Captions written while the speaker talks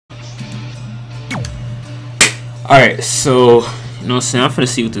Alright, so, you know what I'm saying? I'm finna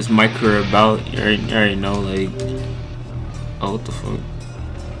see what this MyCareer about. You already know, like. Oh, what the fuck?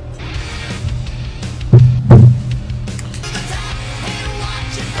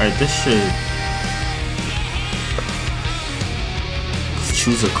 Alright, this shit.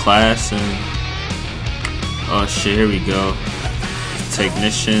 Choose a class and. Oh shit, here we go.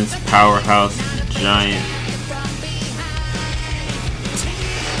 Technicians, powerhouse, giant.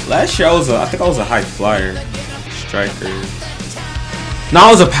 Last year I think I was a high flyer. Striker. No,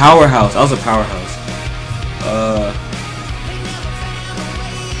 I was a powerhouse.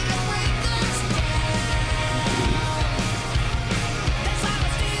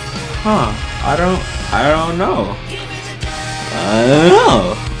 Huh. I don't know.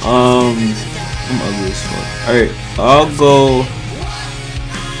 I'm ugly as fuck. Alright, I'll go.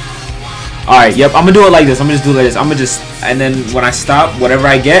 Alright, yep, I'm gonna do it like this. I'm gonna just do it like this. And then when I stop, whatever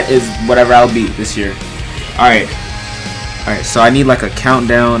I get is whatever I'll beat this year. Alright. Alright, so I need like a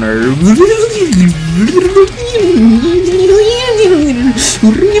countdown or.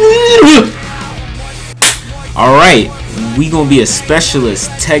 Alright, we gonna be a specialist,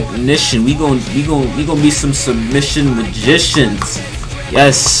 technician. We gonna be some submission magicians.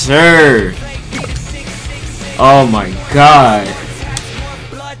 Yes, sir. Oh my god.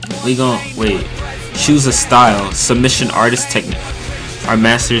 We gon' wait. Choose a style. Submission artist technique. Our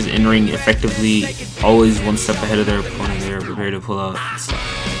masters in ring effectively, always one step ahead of their opponent. They are prepared to pull out.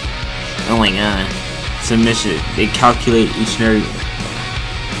 Oh my god. Submission. They calculate each and every.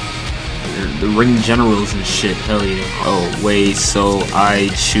 The ring generals and shit. Hell yeah. Oh wait. So I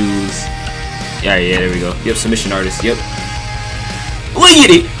choose. Yeah. There we go. Yep. Submission artist. Yep. Look at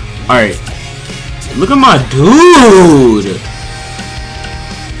it. All right. Look at my dude.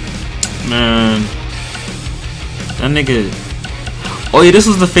 Man, that nigga. Oh yeah, this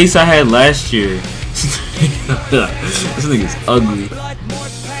was the face I had last year. This nigga's ugly.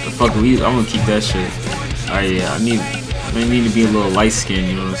 The fuck, I'm gonna keep that shit. Alright, yeah, I need to be a little light skinned.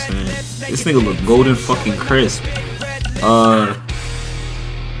 You know what I'm saying? This nigga look golden fucking crisp.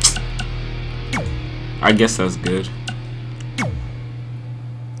 I guess that's good.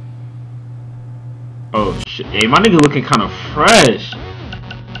 Oh shit! Hey, my nigga looking kind of fresh.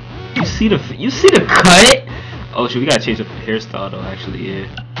 You see the cut? Oh shit, we gotta change up the hairstyle though. Actually, yeah.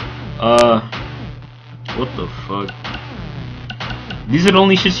 What the fuck? These are the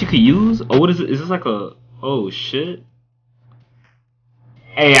only shits you could use? Oh, what is it? Is this like a? Oh shit.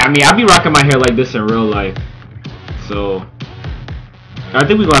 Hey, I mean, I be rocking my hair like this in real life, so I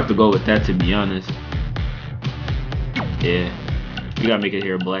think we gonna have to go with that, to be honest. Yeah, we gotta make it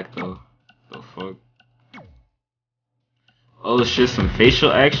hair black though. The fuck. Oh shit, some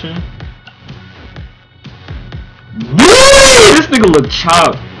facial action. This nigga look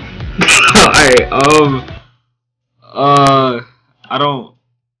chopped. Alright, I don't.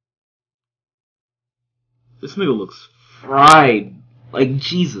 This nigga looks fried. Like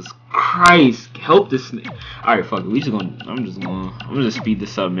Jesus Christ, help this nigga. Alright, fuck it. I'm just speed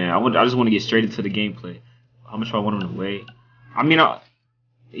this up, man. I just want to get straight into the gameplay. How much do I want him to weigh? I mean,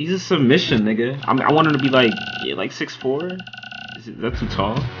 he's a submission, nigga. I want him to be like 6'4". Is that too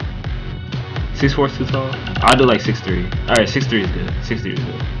tall? 6'4" is too tall? I'll do like 6'3". Alright, 6'3" is good. 6'3" is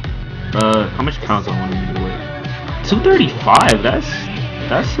good. How much pounds I want him to weigh? 235.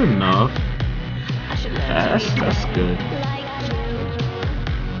 That's enough. That's good.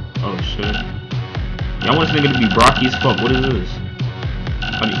 Oh shit. Y'all want this nigga to be Brocky as fuck. What is this?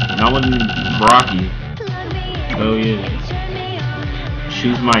 I want him to be Brocky. Oh yeah.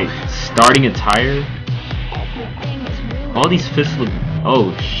 Choose my starting attire. All these fists look.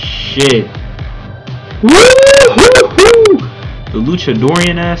 Oh shit. Woo-hoo-hoo! The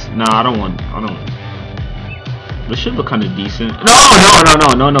luchadorian ass. Nah, I don't. This should look kind of decent.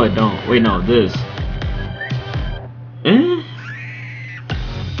 No, it don't. Wait, no, this.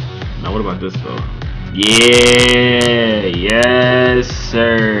 Now what about this though? Yeah, yes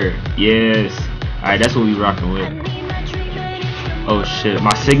sir, yes. Alright, that's what we rocking with. Oh shit,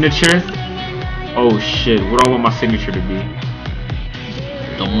 my signature? Oh shit, what do I want my signature to be?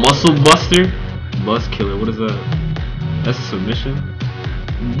 The muscle buster? Bus killer, what is that? That's a submission?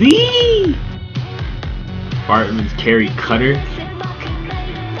 The fireman's carry cutter?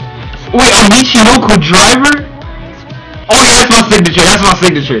 Wait, a Michinoku driver? Oh yeah, that's my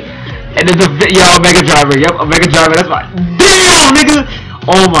signature. And then Omega driver, yep, Omega driver, that's my damn nigga!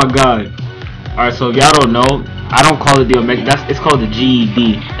 Oh my god. Alright, so if y'all don't know, I don't call it the Omega, it's called the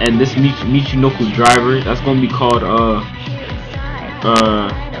GED. And this Michinoku driver, that's gonna be called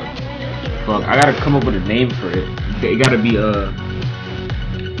fuck, I gotta come up with a name for it. It gotta be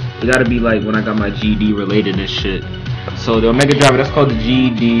It gotta be like when I got my GED related and shit. So the Omega driver, that's called the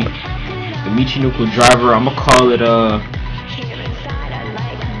GED. The Michinoku driver, I'ma call it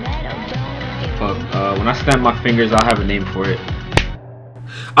when I snap my fingers, I'll have a name for it.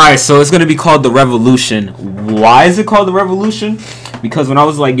 Alright, so it's gonna be called the Revolution. Why is it called the Revolution? Because when I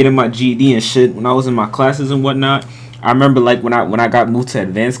was like getting my GED and shit, when I was in my classes and whatnot, I remember like when I got moved to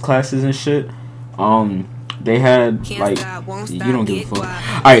advanced classes and shit, they had like, you don't give a fuck.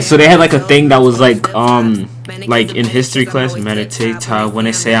 Alright, so they had like a thing that was like in history class, meditate time. When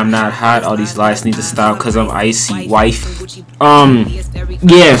they say I'm not hot, all these lies need to stop because I'm icy wife.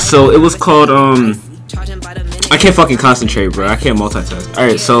 Yeah, so it was called I can't fucking concentrate, bro. I can't multitask.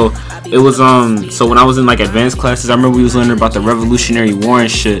 Alright, so it was so when I was in like advanced classes, I remember we was learning about the Revolutionary War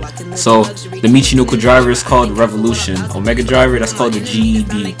and shit. So the Michinoku driver is called Revolution. Omega driver, that's called the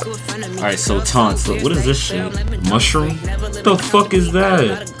GED. Alright, so taunts. So what is this shit? Mushroom? What the fuck is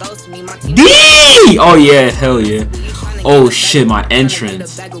that? D! Oh yeah, hell yeah. Oh shit, my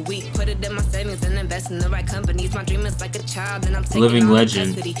entrance. Living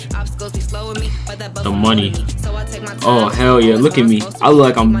legend. The money. Oh hell yeah, look at me. I look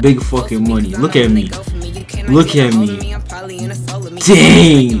like I'm big fucking money. Look at me. Look at me.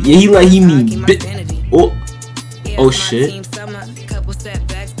 Dang. Yeah, he mean oh. Oh shit.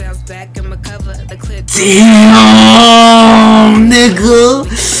 Damn, nigga.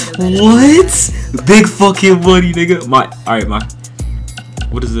 What? Big fucking money, nigga. Alright,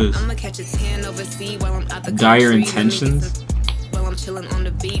 what is this? Dire intentions?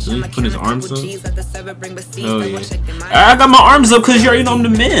 Really put his arms up? Oh yeah. I got my arms up because you already know I'm the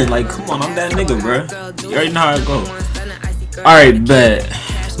man. Like, come on, I'm that nigga, bro. You already know how I go. Alright, bet.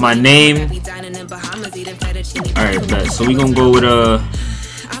 My name. Alright, bet. So we gonna go with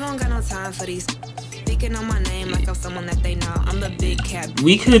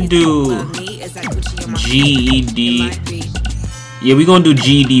we could do GED. Yeah, we gonna do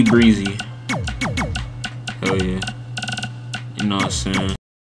GED Breezy. Hell yeah. You know what I'm saying?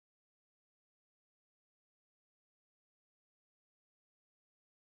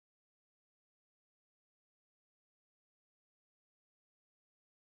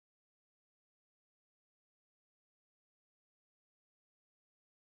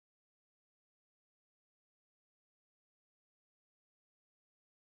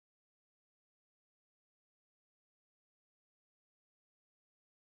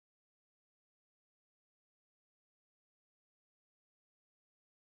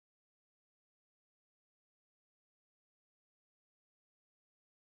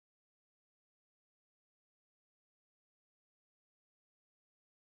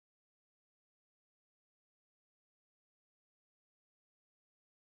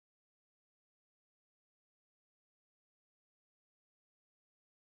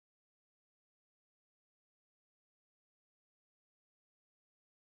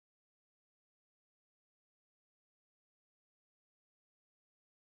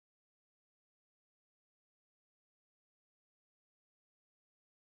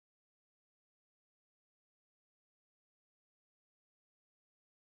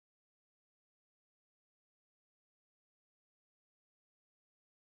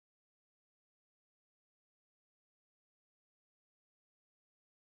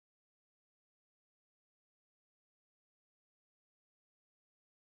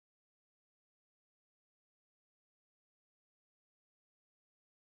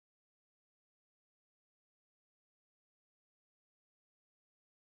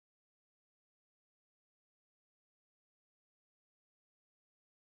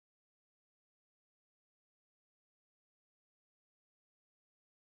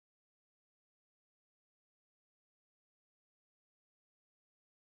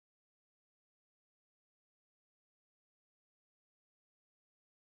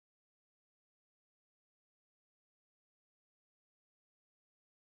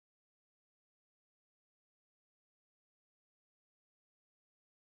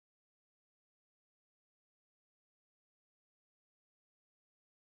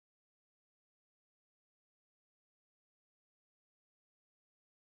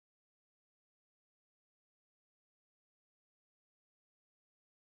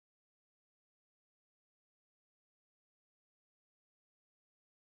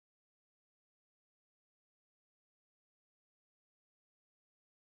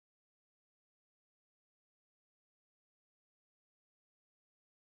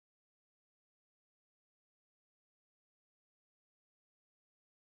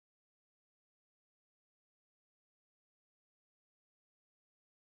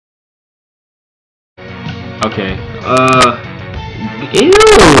 Okay.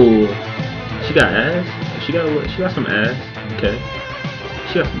 Ew. She got ass. She got some ass. Okay.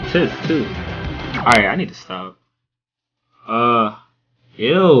 She got some tits too. All right, I need to stop.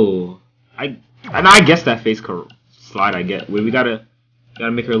 Ew. I guess that face could slide. I get. We gotta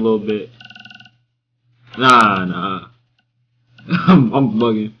make her a little bit. Nah. I'm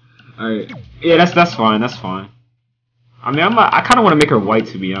bugging. All right. Yeah, that's fine. That's fine. I mean, I kind of want to make her white,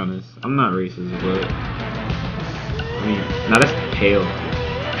 to be honest. I'm not racist, but I mean, nah, that's pale.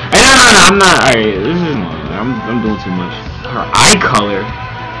 Hey, no, I'm not. All right, this is I'm doing too much. Her eye color.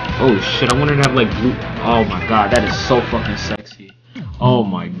 Oh shit, I want her to have like blue. Oh my god, that is so fucking sexy. Oh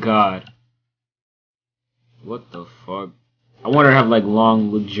my god. What the fuck? I want her to have like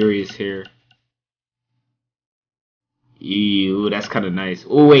long, luxurious hair. Ew, that's kind of nice.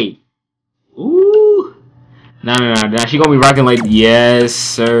 Oh wait. Ooh. Nah. She gonna be rocking like, yes,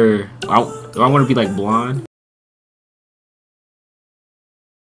 sir. Do I want to be like blonde?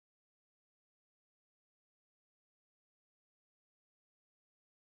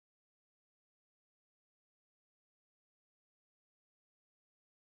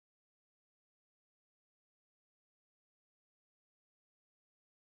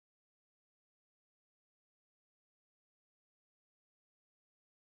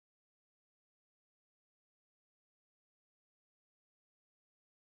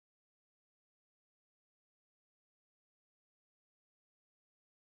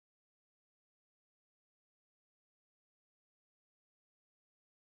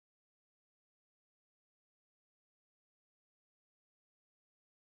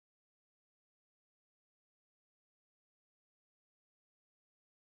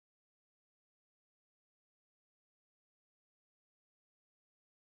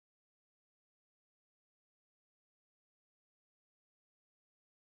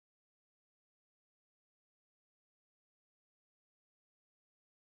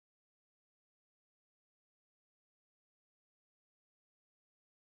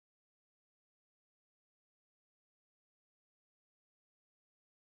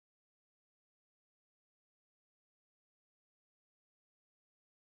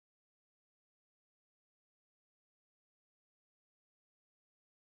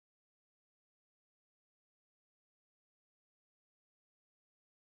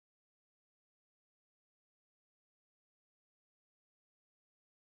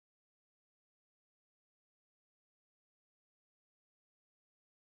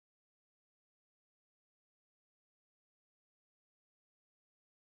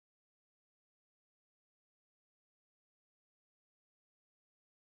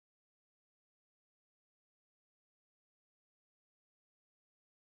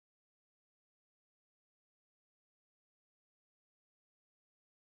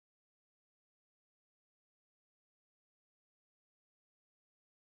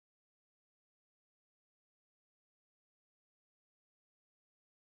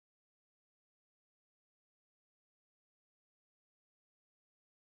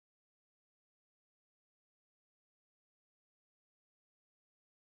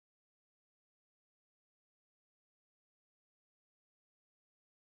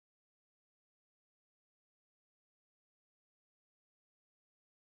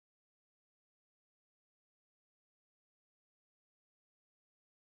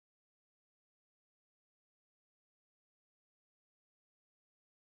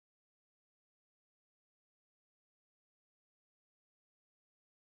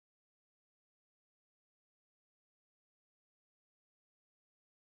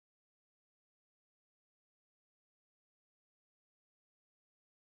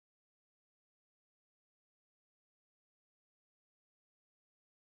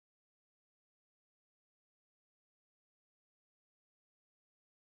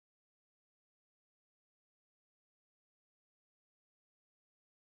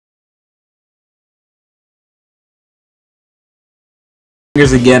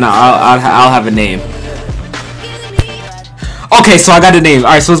 Again, I'll have a name. Okay, so I got a name.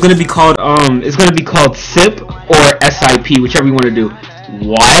 All right, so it's gonna be called SIP or SIP, whichever you want to do.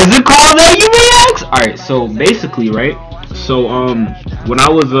 Why is it called that, you may ask? All right, so basically, right? So when I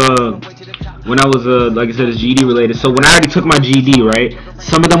was like I said, it's GED related. So when I already took my GED, right?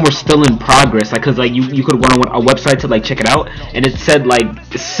 Some of them were still in progress, like, cause like you could go on a website to like check it out, and it said like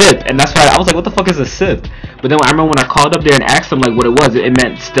SIP, and that's why I was like, what the fuck is a SIP? But then I remember when I called up there and asked them like what it was, it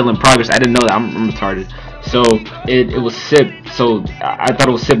meant still in progress. I didn't know that. I'm retarded. So it was SIP. So I thought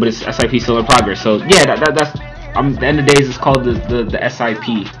it was SIP, but it's SIP, still in progress. So yeah, that's the end of days. It's called the SIP.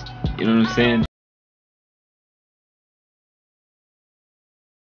 You know what I'm saying?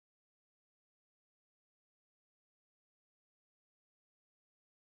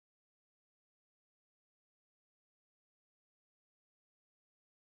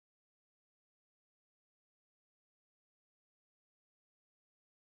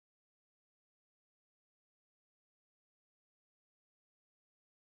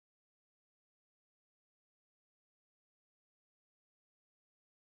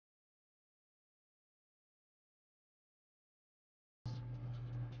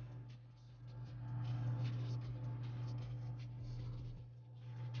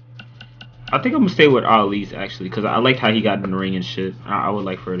 I think I'm gonna stay with Ali's actually, because I liked how he got in the ring and shit. I would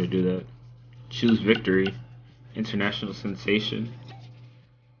like for her to do that. Choose victory. International sensation.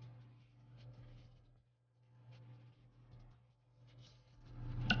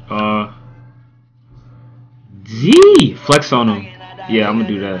 Z flex on him. Yeah, I'm gonna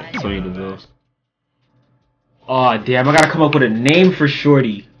do that. Sonya Deville. Oh damn, I gotta come up with a name for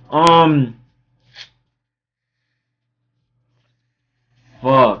Shorty.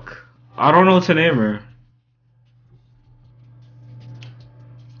 Fuck. I don't know what to name her.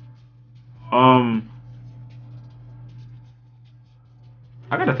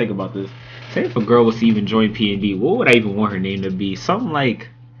 I gotta think about this. Say if a girl was to even join PND, what would I even want her name to be? Something like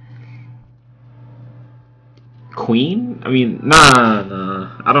Queen? I mean,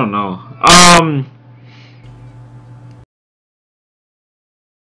 nah. I don't know.